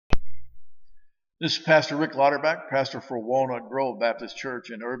This is Pastor Rick Lauterbach, pastor for Walnut Grove Baptist Church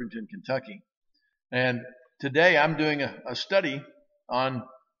in Irvington, Kentucky. And today I'm doing a study on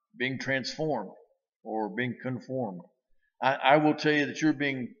being transformed or being conformed. I will tell you that you're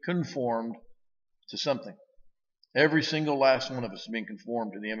being conformed to something. Every single last one of us is being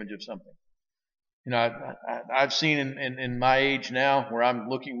conformed to the image of something. You know, I've seen in my age now where I'm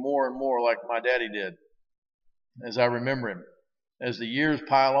looking more and more like my daddy did as I remember him. As the years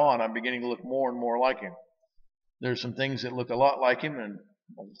pile on, I'm beginning to look more and more like him. There's some things that look a lot like him and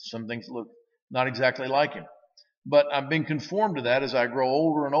some things that look not exactly like him. But I'm being conformed to that as I grow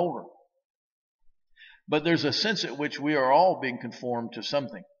older and older. But there's a sense at which we are all being conformed to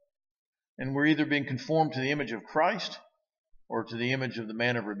something. And we're either being conformed to the image of Christ or to the image of the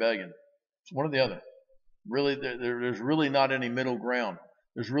man of rebellion. It's one or the other. Really, there's really not any middle ground.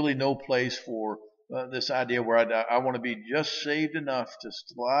 There's really no place for this idea where I want to be just saved enough to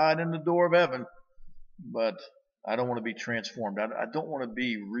slide in the door of heaven, but I don't want to be transformed. I don't want to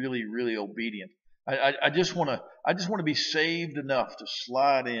be really, really obedient. I just want to be saved enough to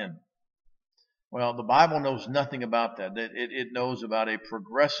slide in. Well, the Bible knows nothing about that. It knows about a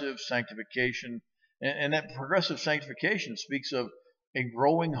progressive sanctification, and that progressive sanctification speaks of a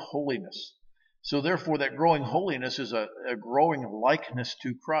growing holiness. So therefore, that growing holiness is a growing likeness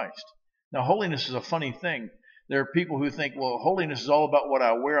to Christ. Now, holiness is a funny thing. There are people who think, well, holiness is all about what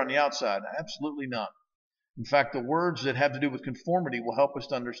I wear on the outside. Absolutely not. In fact, the words that have to do with conformity will help us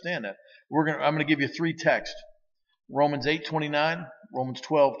to understand that. I'm going to give you three texts. Romans 8:29, Romans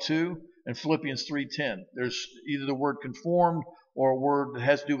 12:2, and Philippians 3:10. There's either the word conformed or a word that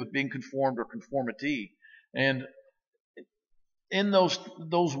has to do with being conformed or conformity. And in those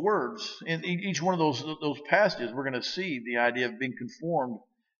words, in each one of those passages, we're going to see the idea of being conformed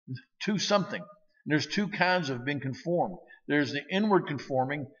to something. And there's two kinds of being conformed. There's the inward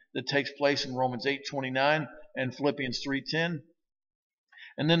conforming that takes place in Romans 8:29 and Philippians 3:10.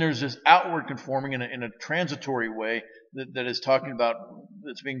 And then there's this outward conforming in a transitory way that is talking about,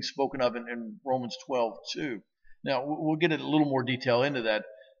 that's being spoken of in Romans 12:2. Now, we'll get a little more detail into that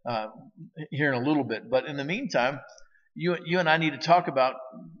here in a little bit. But in the meantime, you and I need to talk about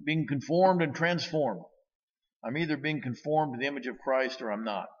being conformed and transformed. I'm either being conformed to the image of Christ or I'm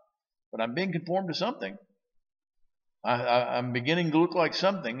not. But I'm being conformed to something. I'm beginning to look like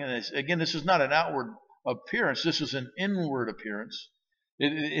something. And again, this is not an outward appearance. This is an inward appearance.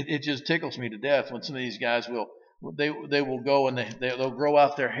 It just tickles me to death when some of these guys will go and they'll grow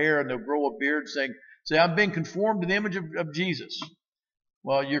out their hair and they'll grow a beard saying, I'm being conformed to the image of Jesus.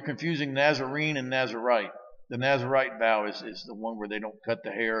 Well, you're confusing Nazarene and Nazarite. The Nazarite vow is the one where they don't cut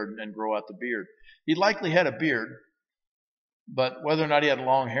the hair and grow out the beard. He likely had a beard, but whether or not he had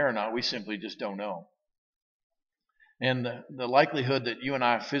long hair or not, we simply just don't know. And the likelihood that you and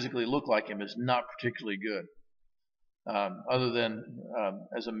I physically look like him is not particularly good. Other than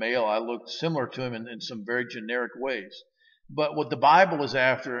as a male, I look similar to him in some very generic ways. But what the Bible is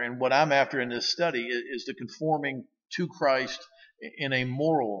after and what I'm after in this study is the conforming to Christ in a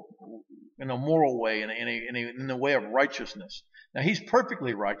moral way, in the way of righteousness. Now, he's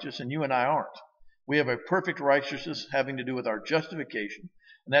perfectly righteous, and you and I aren't. We have a perfect righteousness having to do with our justification,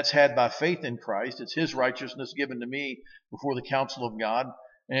 and that's had by faith in Christ. It's his righteousness given to me before the counsel of God,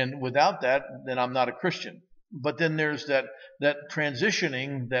 and without that, then I'm not a Christian. But then there's that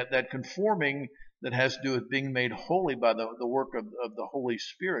transitioning, that conforming that has to do with being made holy by the work of the Holy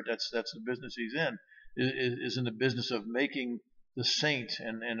Spirit. That's the business he's in, is in the business of making the saint,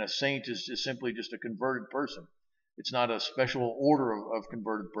 and a saint is simply just a converted person. It's not a special order of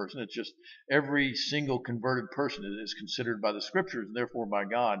converted person. It's just every single converted person is considered by the Scriptures, and therefore by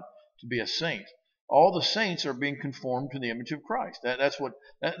God, to be a saint. All the saints are being conformed to the image of Christ. That's what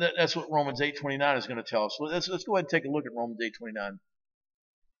Romans 8:29 is going to tell us. Let's go ahead and take a look at Romans 8:29.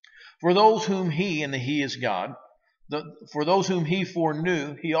 For those whom he, and the he is God, for those whom he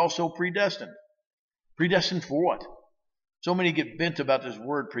foreknew, he also predestined. Predestined for what? So many get bent about this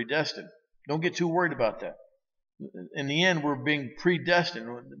word predestined. Don't get too worried about that. In the end, we're being predestined.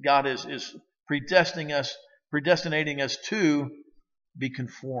 God is predestinating us to be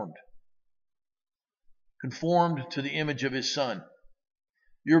conformed. Conformed to the image of his Son.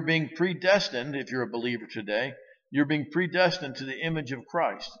 You're being predestined, if you're a believer today, you're being predestined to the image of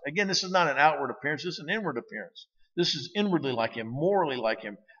Christ. Again, this is not an outward appearance, this is an inward appearance. This is inwardly like him, morally like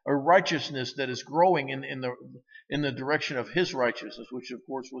him, a righteousness that is growing in the direction of his righteousness, which of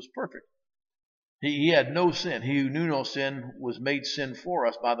course was perfect. He had no sin. He who knew no sin was made sin for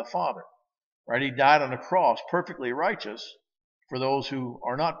us by the Father. Right? He died on the cross, perfectly righteous, for those who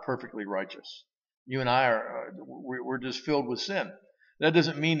are not perfectly righteous. You and I we're just filled with sin. That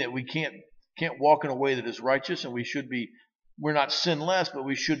doesn't mean that we can't can't walk in a way that is righteous, and we're not sinless, but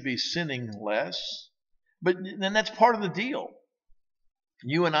we should be sinning less. But then that's part of the deal.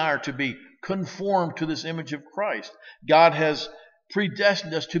 You and I are to be conformed to this image of Christ. God has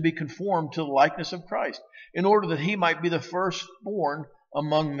predestined us to be conformed to the likeness of Christ in order that he might be the firstborn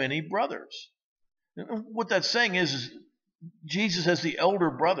among many brothers. What that's saying is Jesus, as the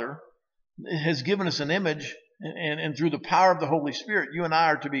elder brother, has given us an image, and through the power of the Holy Spirit, you and I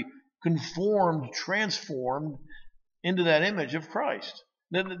are to be conformed, transformed into that image of Christ.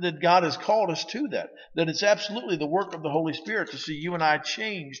 That God has called us to that. That it's absolutely the work of the Holy Spirit to see you and I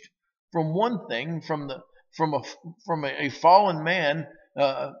changed from one thing, from a fallen man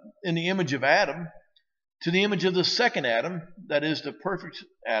in the image of Adam, to the image of the second Adam, that is the perfect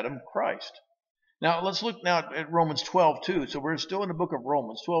Adam, Christ. Now let's look now at Romans 12:2. So we're still in the book of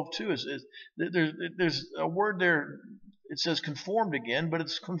Romans. 12:2 is there's a word there. It says conformed again, but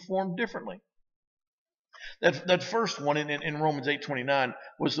it's conformed differently. That first one in Romans 8:29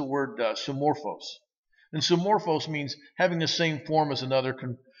 was the word somorphos. And somorphos means having the same form as another,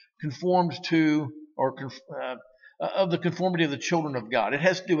 conformed to, or of the conformity of the children of God. It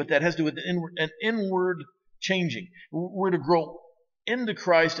has to do with that. It has to do with an inward changing. We're to grow into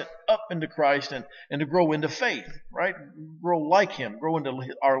Christ and up into Christ and to grow into faith, right? Grow like him, grow into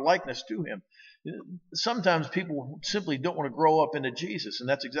our likeness to him. Sometimes people simply don't want to grow up into Jesus, and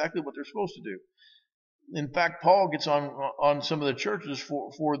that's exactly what they're supposed to do. In fact, Paul gets on some of the churches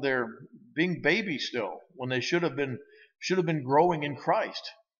for their being babies still, when they should have been growing in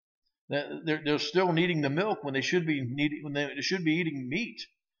Christ. They're still needing the milk when they should be eating meat.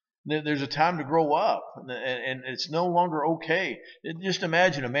 There's a time to grow up, and it's no longer okay. Just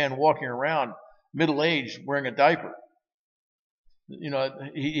imagine a man walking around middle-aged wearing a diaper.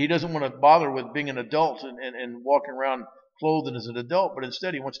 He doesn't want to bother with being an adult and walking around clothed as an adult, but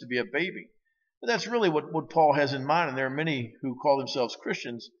instead he wants to be a baby. But that's really what Paul has in mind, and there are many who call themselves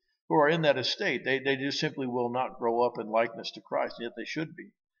Christians who are in that estate. They just simply will not grow up in likeness to Christ, yet they should be.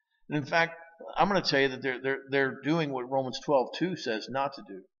 And in fact, I'm going to tell you that they're doing what Romans 12:2 says not to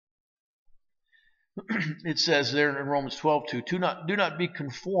do. It says there in Romans 12:2, do not be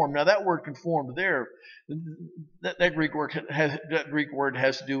conformed. Now that word conformed there, that Greek word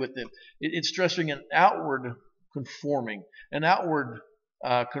has to do with it's stressing an outward conforming,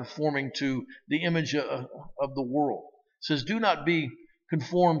 conforming to the image of the world. It says, do not be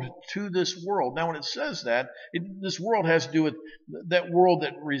conformed to this world. Now when it says that, this world has to do with that world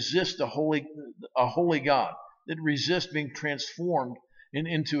that resists a holy God, that resists being transformed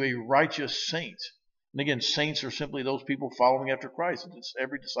into a righteous saint. And again, saints are simply those people following after Christ.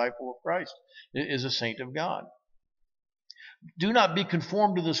 Every disciple of Christ is a saint of God. Do not be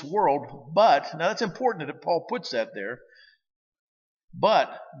conformed to this world, but, now that's important that Paul puts that there,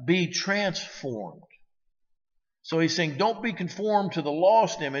 but be transformed. So he's saying don't be conformed to the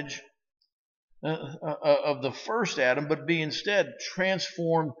lost image of the first Adam, but be instead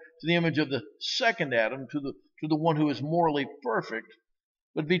transformed to the image of the second Adam, to the one who is morally perfect,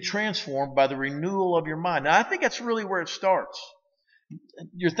 but be transformed by the renewal of your mind. Now I think that's really where it starts.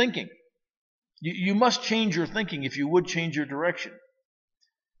 Your thinking. You must change your thinking if you would change your direction.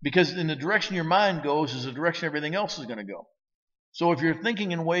 Because in the direction your mind goes is the direction everything else is going to go. So if you're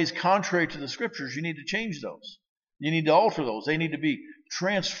thinking in ways contrary to the scriptures, you need to change those. You need to alter those. They need to be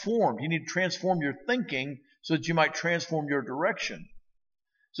transformed. You need to transform your thinking so that you might transform your direction.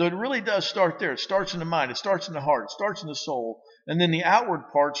 So it really does start there. It starts in the mind. It starts in the heart. It starts in the soul. And then the outward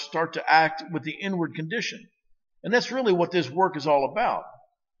parts start to act with the inward condition. And that's really what this work is all about.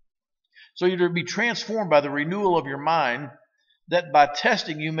 So you're to be transformed by the renewal of your mind, that by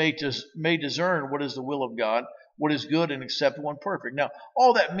testing you may discern what is the will of God, what is good and acceptable and perfect. Now,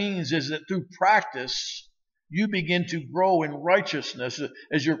 all that means is that through practice, you begin to grow in righteousness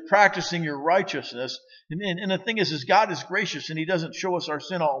as you're practicing your righteousness. And the thing is God is gracious, and he doesn't show us our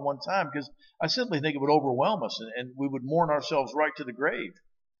sin all at one time, because I simply think it would overwhelm us and we would mourn ourselves right to the grave.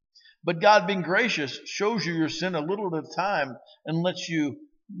 But God, being gracious, shows you your sin a little at a time and lets you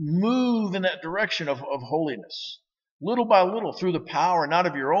move in that direction of holiness, little by little, through the power, not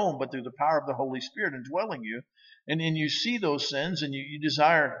of your own, but through the power of the Holy Spirit indwelling you. And you see those sins, and you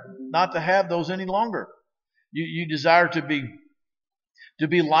desire not to have those any longer. You desire to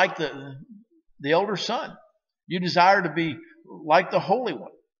be like the elder son. You desire to be like the Holy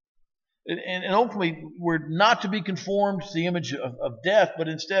One. And ultimately, we're not to be conformed to the image of death, but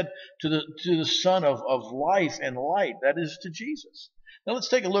instead to the Son of life and light. That is, to Jesus. Now let's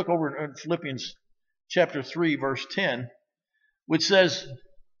take a look over in Philippians chapter 3, verse 10, which says,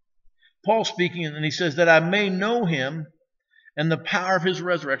 Paul speaking, and he says, that I may know him and the power of his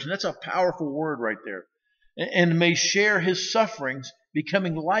resurrection. That's a powerful word right there. And may share his sufferings,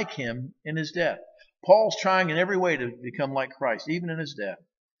 becoming like him in his death. Paul's trying in every way to become like Christ, even in his death.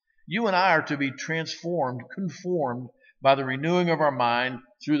 You and I are to be transformed, conformed by the renewing of our mind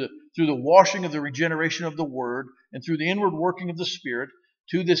through the washing of the regeneration of the Word and through the inward working of the Spirit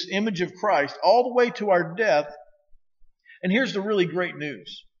to this image of Christ all the way to our death. And here's the really great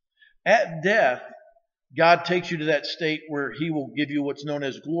news. At death, God takes you to that state where he will give you what's known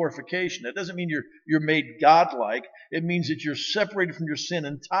as glorification. That doesn't mean you're made godlike. It means that you're separated from your sin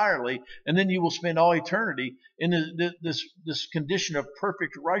entirely, and then you will spend all eternity in this condition of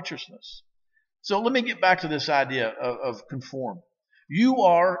perfect righteousness. So let me get back to this idea of conform. You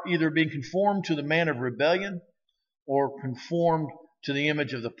are either being conformed to the man of rebellion or conformed to the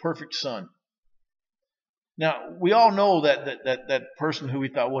image of the perfect Son. Now, we all know that person who we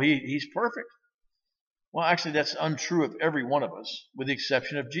thought, well, he's perfect. Well, actually, that's untrue of every one of us, with the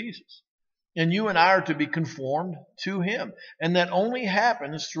exception of Jesus. And you and I are to be conformed to him. And that only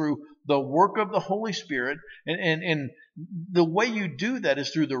happens through the work of the Holy Spirit. And the way you do that is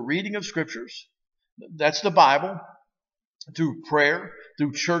through the reading of scriptures. That's the Bible. Through prayer,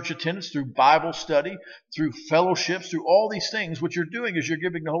 through church attendance, through Bible study, through fellowships, through all these things. What you're doing is you're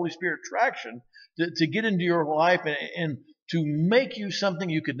giving the Holy Spirit traction to get into your life and to make you something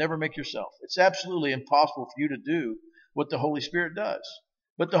you could never make yourself. It's absolutely impossible for you to do what the Holy Spirit does.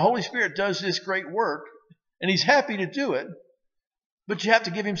 But the Holy Spirit does this great work, and he's happy to do it, but you have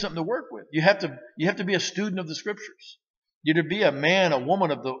to give him something to work with. You have to be a student of the Scriptures. You're to be a man, a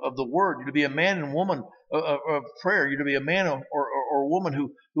woman of the Word. You're to be a man and woman of prayer. You're to be a man or a woman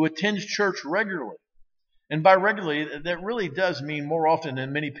who attends church regularly. And by regularly, that really does mean more often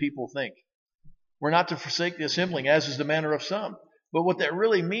than many people think. We're not to forsake the assembling, as is the manner of some. But what that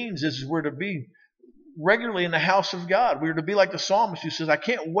really means is we're to be regularly in the house of God. We're to be like the psalmist who says, I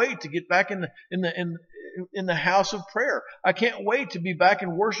can't wait to get back in the house of prayer. I can't wait to be back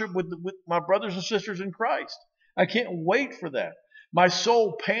in worship with my brothers and sisters in Christ. I can't wait for that. My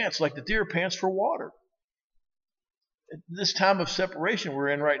soul pants like the deer pants for water. At this time of separation we're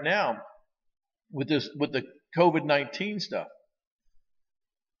in right now with the COVID-19 stuff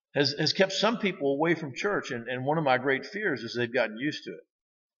has kept some people away from church, and one of my great fears is they've gotten used to it.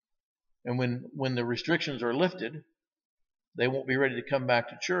 And when the restrictions are lifted, they won't be ready to come back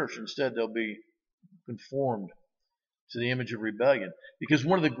to church. Instead, they'll be conformed to the image of rebellion. Because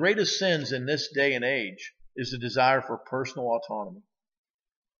one of the greatest sins in this day and age is the desire for personal autonomy.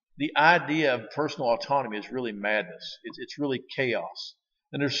 The idea of personal autonomy is really madness. It's really chaos.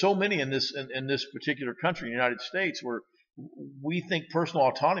 And there's so many in this particular country, the United States, where we think personal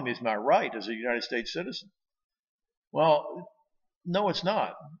autonomy is my right as a United States citizen. Well, no, it's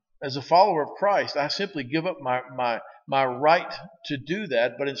not. As a follower of Christ, I simply give up my right to do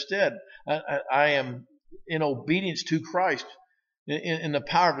that, but instead I am in obedience to Christ in the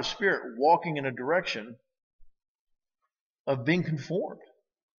power of the Spirit, walking in a direction of being conformed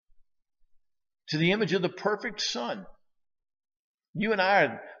to the image of the perfect Son. You and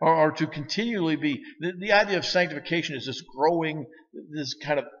I are to continually be, the idea of sanctification is this growing, this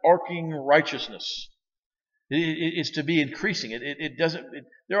kind of arcing righteousness. It's to be increasing.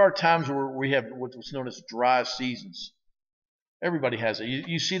 There are times where we have what's known as dry seasons. Everybody has it.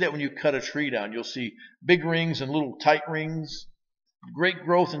 You see that when you cut a tree down. You'll see big rings and little tight rings, great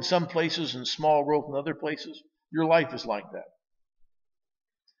growth in some places and small growth in other places. Your life is like that.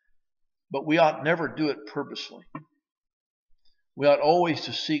 But we ought never do it purposely. We ought always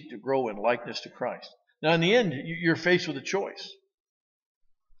to seek to grow in likeness to Christ. Now, in the end, you're faced with a choice.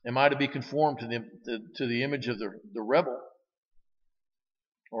 Am I to be conformed to the image of the rebel?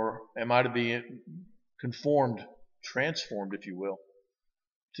 Or am I to be conformed, transformed, if you will,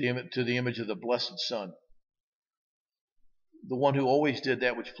 to the image of the blessed Son? The one who always did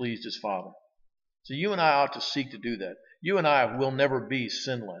that which pleased his Father. So you and I ought to seek to do that. You and I will never be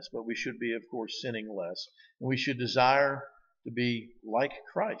sinless, but we should be, of course, sinning less. And we should desire to be like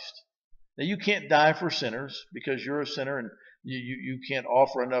Christ. Now, you can't die for sinners because you're a sinner and you can't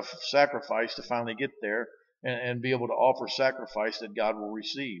offer enough sacrifice to finally get there and be able to offer sacrifice that God will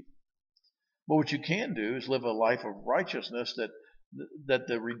receive. But what you can do is live a life of righteousness that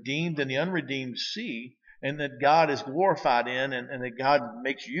the redeemed and the unredeemed see, and that God is glorified in and that God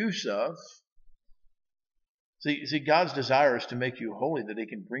makes use of. See, God's desire is to make you holy, that he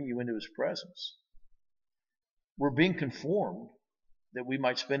can bring you into his presence. We're being conformed that we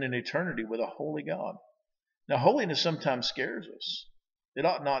might spend an eternity with a holy God. Now, holiness sometimes scares us. It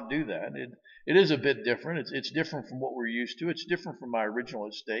ought not do that. It is a bit different. It's different from what we're used to. It's different from my original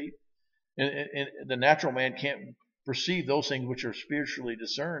estate. And the natural man perceive those things which are spiritually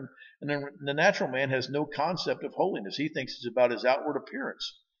discerned. And then the natural man has no concept of holiness. He thinks it's about his outward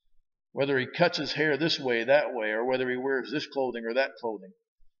appearance, whether he cuts his hair this way, that way, or whether he wears this clothing or that clothing.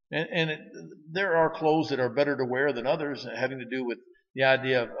 There are clothes that are better to wear than others, having to do with the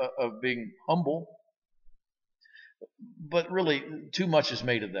idea of being humble. But really, too much is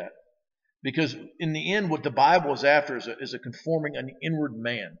made of that. Because in the end, what the Bible is after is a conforming an inward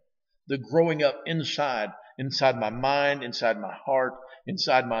man, the growing up inside my mind, inside my heart,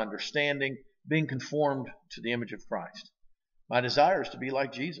 inside my understanding, being conformed to the image of Christ. My desire is to be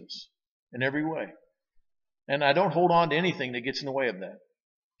like Jesus in every way. And I don't hold on to anything that gets in the way of that.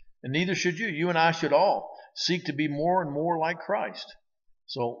 And neither should you. You and I should all seek to be more and more like Christ.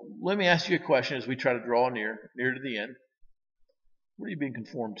 So let me ask you a question as we try to draw near to the end. What are you being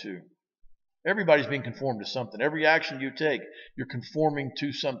conformed to? Everybody's being conformed to something. Every action you take, you're conforming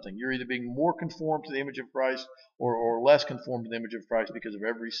to something. You're either being more conformed to the image of Christ or less conformed to the image of Christ because of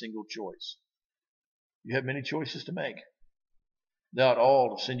every single choice. You have many choices to make. They ought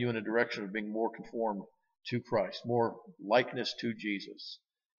all to send you in a direction of being more conformed to Christ, more likeness to Jesus.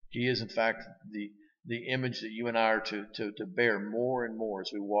 He is, in fact, the image that you and I are to bear more and more as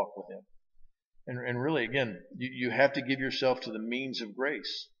we walk with Him. And really, again, you have to give yourself to the means of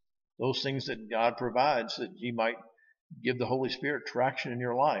grace. Those things that God provides that He might give the Holy Spirit traction in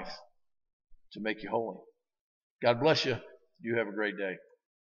your life to make you holy. God bless you. You have a great day.